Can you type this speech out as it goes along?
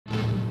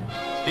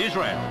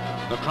Israel.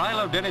 The trial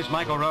of Dennis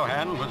Michael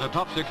Rohan was a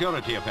top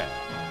security affair.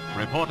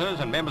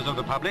 Reporters and members of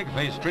the public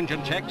faced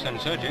stringent checks and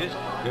searches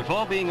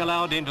before being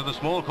allowed into the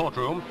small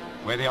courtroom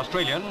where the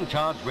Australian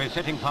charged with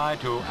setting fire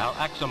to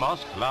Al-Aqsa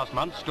Mosque last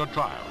month stood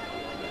trial.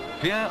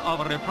 Fear of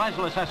a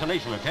reprisal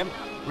assassination attempt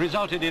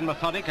resulted in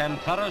methodic and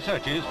thorough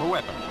searches for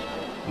weapons.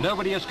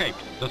 Nobody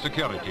escaped the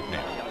security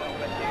net.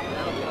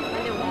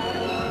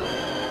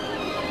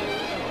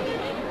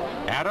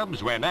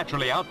 Arabs were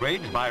naturally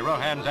outraged by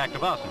Rohan's act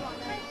of arson,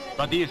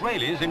 but the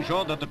Israelis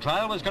ensured that the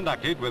trial was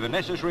conducted with the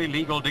necessary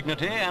legal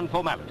dignity and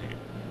formality.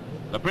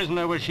 The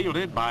prisoner was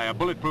shielded by a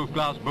bulletproof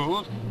glass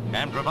booth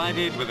and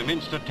provided with an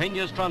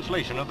instantaneous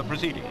translation of the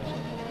proceedings.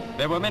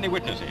 There were many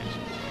witnesses.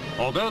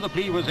 Although the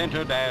plea was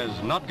entered as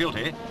not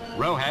guilty,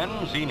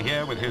 Rohan, seen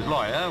here with his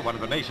lawyer, one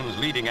of the nation's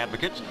leading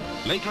advocates,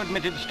 later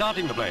admitted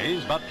starting the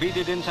blaze but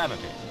pleaded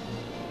insanity.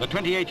 The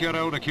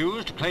 28-year-old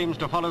accused claims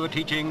to follow the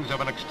teachings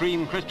of an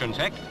extreme Christian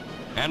sect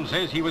and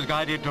says he was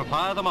guided to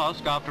fire the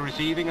mosque after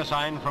receiving a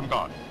sign from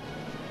God.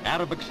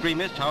 Arab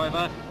extremists,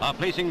 however, are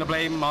placing the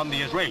blame on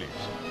the Israelis.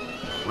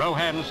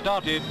 Rohan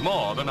started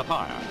more than a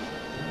fire.